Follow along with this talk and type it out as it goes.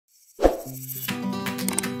Hello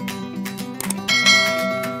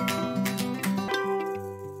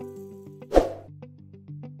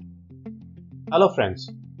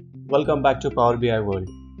friends, welcome back to Power BI World.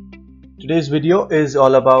 Today's video is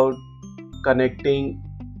all about connecting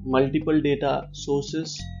multiple data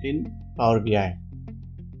sources in Power BI.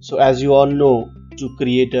 So as you all know, to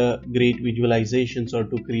create a great visualizations or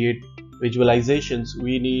to create visualizations,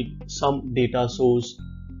 we need some data source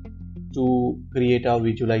to create our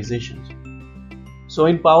visualizations. So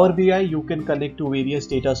in Power BI, you can connect to various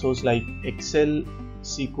data sources like Excel,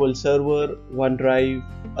 SQL Server, OneDrive,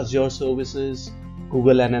 Azure Services,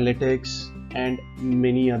 Google Analytics, and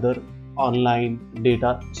many other online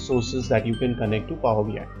data sources that you can connect to Power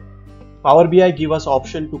BI. Power BI gives us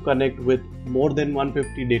option to connect with more than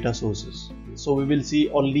 150 data sources. So we will see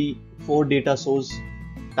only 4 data sources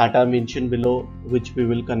that are mentioned below, which we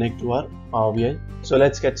will connect to our Power BI. So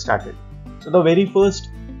let's get started. So the very first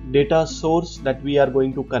data source that we are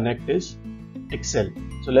going to connect is Excel.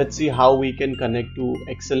 So let's see how we can connect to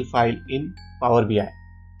Excel file in Power BI.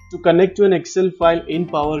 To connect to an Excel file in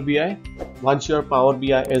Power BI, once your Power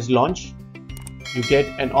BI is launched, you get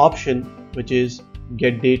an option which is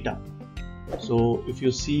Get Data. So if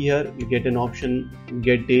you see here, you get an option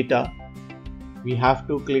Get Data. We have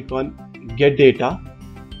to click on Get Data.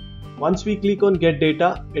 Once we click on Get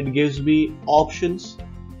Data, it gives me options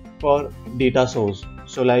for data source.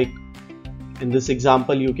 So like in this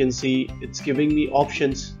example, you can see it's giving me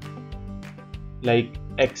options like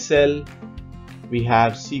Excel, we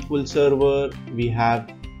have SQL Server, we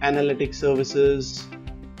have Analytics Services,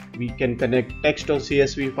 we can connect text or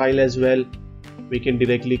CSV file as well, we can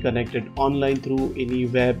directly connect it online through any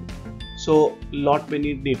web. So lot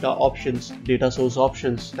many data source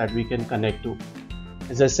options that we can connect to.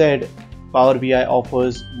 As I said, Power BI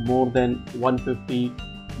offers more than 150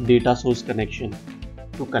 data source connection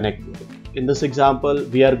to connect with. In this example,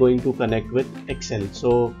 we are going to connect with Excel.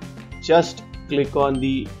 So just click on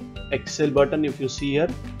the Excel button. If you see here,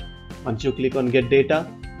 once you click on Get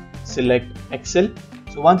Data, select Excel.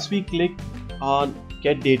 So once we click on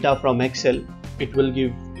Get Data from Excel, it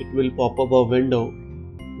will pop up a window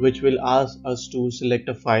which will ask us to select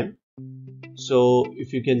a file. So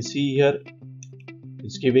if you can see here,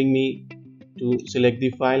 it's giving me to select the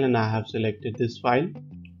file, and I have selected this file.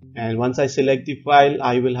 And once I select the file,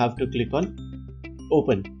 I will have to click on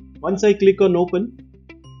Open. Once I click on Open,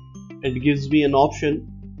 it gives me an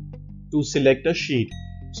option to select a sheet.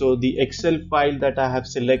 So the Excel file that I have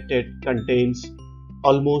selected contains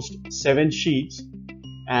almost 7 sheets,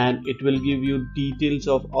 and it will give you details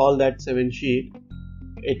of all that 7 sheets.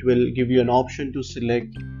 It will give you an option to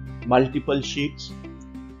select multiple sheets.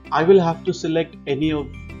 I will have to select any of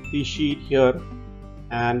the sheet here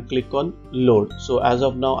and click on Load. So as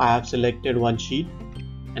of now, I have selected one sheet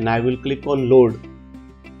and I will click on Load.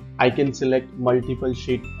 I can select multiple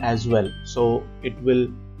sheets as well. So it will,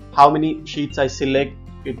 how many sheets I select,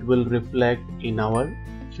 it will reflect in our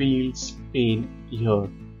fields pane here.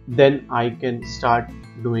 Then I can start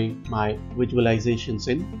doing my visualizations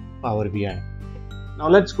in Power BI. Now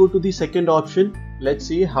let's go to the second option. Let's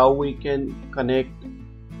see how we can connect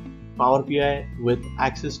Power BI with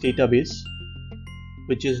Access database,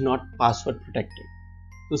 which is not password protected.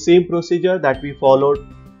 So same procedure that we followed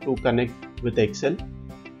to connect with Excel.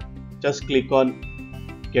 Just click on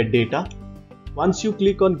Get Data. Once you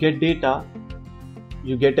click on Get Data,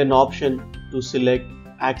 you get an option to select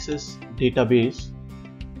Access database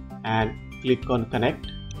and click on Connect.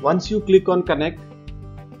 Once you click on Connect,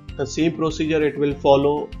 the same procedure it will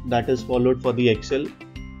follow that is followed for the Excel.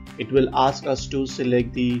 It will ask us to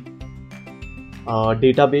select the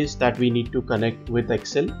database that we need to connect with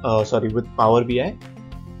with Power BI.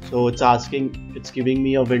 So it's giving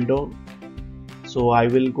me a window. So I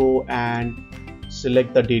will go and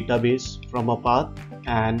select the database from a path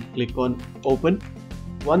and click on Open.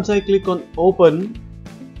 Once I click on Open,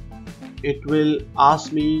 it will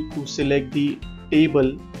ask me to select the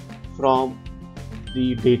table from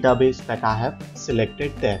the database that I have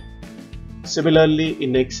selected there. Similarly,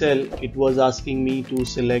 in Excel, it was asking me to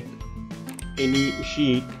select any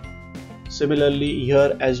sheet. Similarly,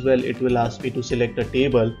 here as well, it will ask me to select a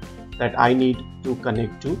table that I need to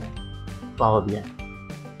connect to Power BI.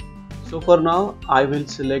 So for now, I will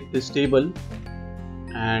select this table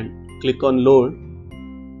and click on Load.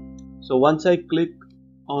 So once I click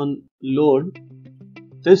on Load,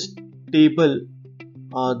 this table,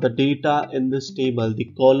 the data in this table, the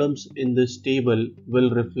columns in this table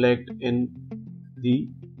will reflect in the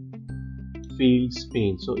fields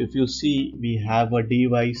pane. So if you see, we have a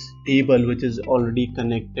device table which is already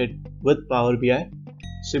connected with Power BI.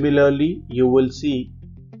 Similarly, you will see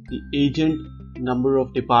the agent number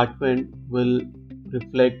of department will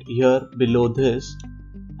reflect here below this,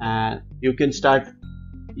 and you can start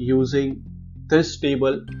using this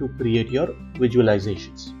table to create your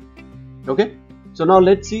visualizations. Okay, so now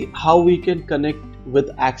let's see how we can connect with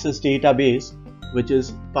Access database, which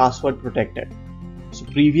is password protected. So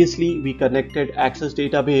previously we connected Access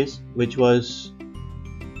database which was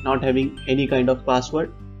not having any kind of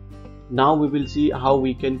password. Now we will see how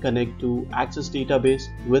we can connect to Access database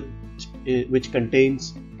with which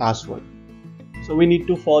contains password. So we need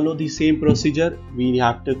to follow the same procedure. We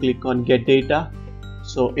have to click on get data.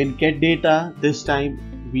 So in get data, this time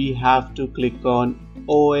we have to click on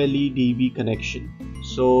OLEDB connection.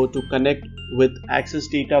 So to connect with Access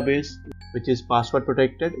database, which is password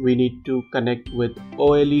protected, we need to connect with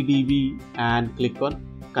OLEDB and click on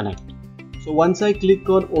connect. So once I click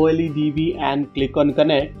on OLEDB and click on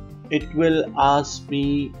connect, it will ask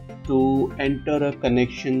me to enter a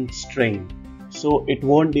connection string. So it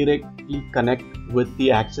won't directly connect with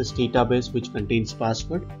the Access database which contains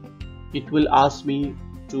password. It will ask me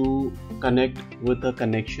to connect with a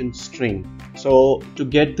connection string. So to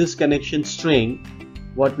get this connection string,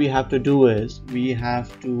 what we have to do is we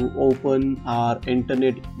have to open our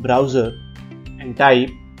internet browser and type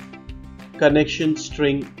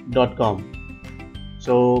connectionstring.com.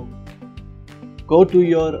 So go to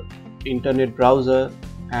your internet browser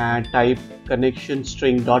and type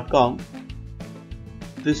connectionstring.com.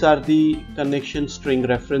 These are the connection string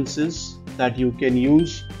references that you can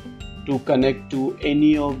use to connect to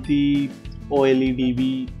any of the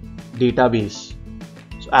OLEDB database.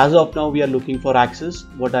 So as of now we are looking for Access.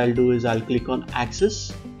 What I'll do is I'll click on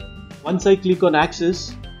Access. Once I click on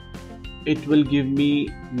Access, it will give me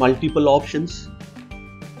multiple options.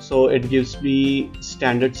 So it gives me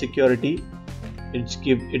standard security,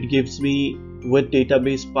 it gives me with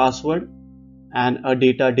database password and a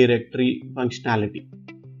data directory functionality.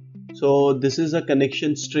 So this is a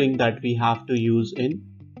connection string that we have to use in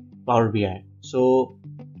Power BI. So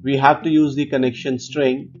we have to use the connection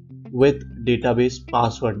string with database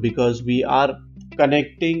password because we are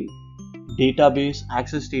connecting database,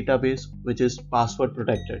 Access database, which is password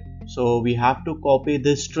protected. So we have to copy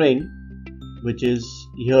this string which is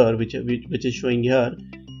here, which is showing here.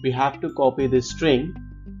 We have to copy this string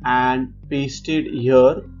and paste it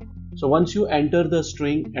here. So once you enter the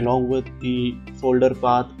string along with the folder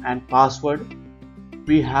path and password,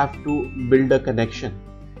 we have to build a connection.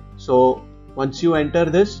 So once you enter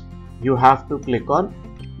this, you have to click on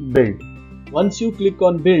build. Once you click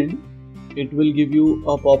on build, it will give you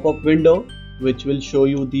a pop-up window which will show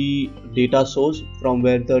you the data source from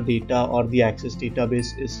where the data or the Access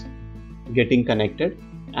database is getting connected,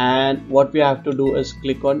 and what we have to do is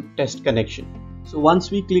click on test connection. So once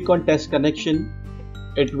we click on test connection,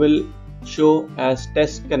 it will show as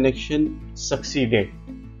test connection succeeded.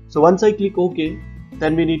 So once I click OK,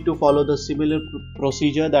 then we need to follow the similar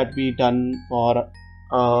procedure that we done for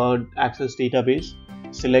Access database.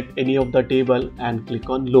 Select any of the table and click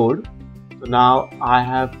on load. So now I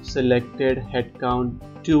have selected headcount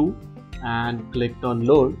 2 and clicked on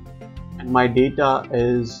load, and my data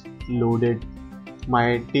is loaded.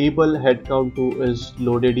 My table headcount 2 is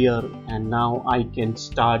loaded here, and now I can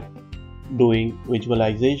start doing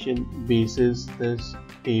visualization basis this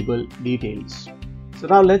table details. So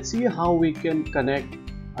now let's see how we can connect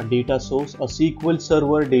a data source, a SQL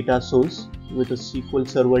Server data source with a SQL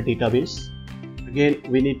Server database. Again,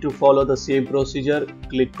 we need to follow the same procedure.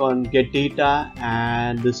 Click on get data,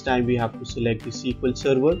 and this time we have to select the SQL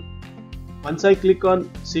Server. Once I click on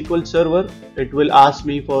SQL Server, it will ask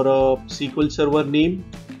me for a SQL Server name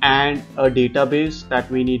and a database that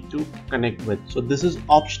we need to connect with. So this is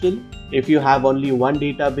optional. If you have only one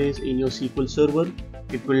database in your SQL Server,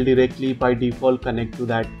 it will directly by default connect to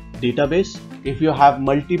that database. If you have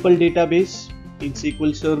multiple database in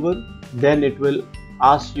SQL Server, then it will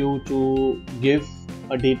ask you to give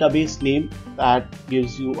a database name that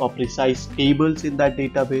gives you a precise tables in that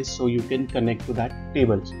database so you can connect to that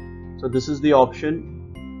tables. So this is the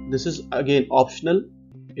option. This is again optional.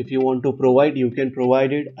 If you want to provide, you can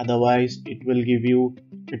provide it. Otherwise, it will give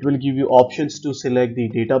you options to select the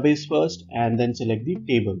database first and then select the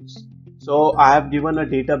tables. So I have given a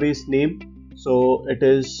database name. So it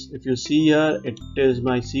is, if you see here, it is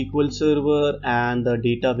my SQL Server and the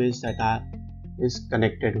database that I is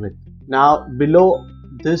connected with. Now below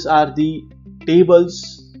this are the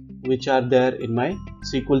tables which are there in my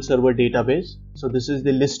SQL Server database. So this is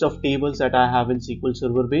the list of tables that I have in SQL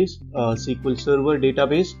Server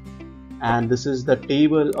database, and this is the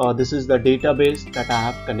table, or this is the database that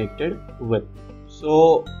I have connected with.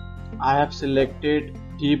 So I have selected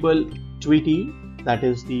table 20 that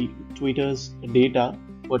is the Twitter's data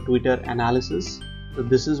for Twitter analysis. So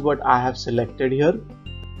this is what I have selected here.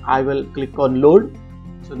 I will click on load.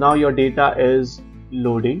 So now your data is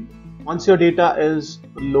loading. Once your data is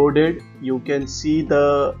loaded, you can see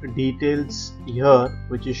the details here,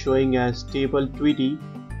 which is showing as table Tweety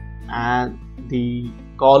and the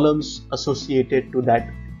columns associated to that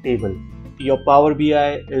table. Your Power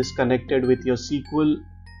BI is connected with your SQL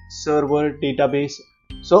Server database.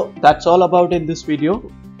 So that's all about in this video.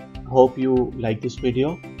 Hope you like this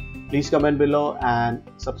video. Please comment below and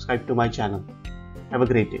subscribe to my channel. Have a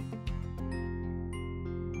great day.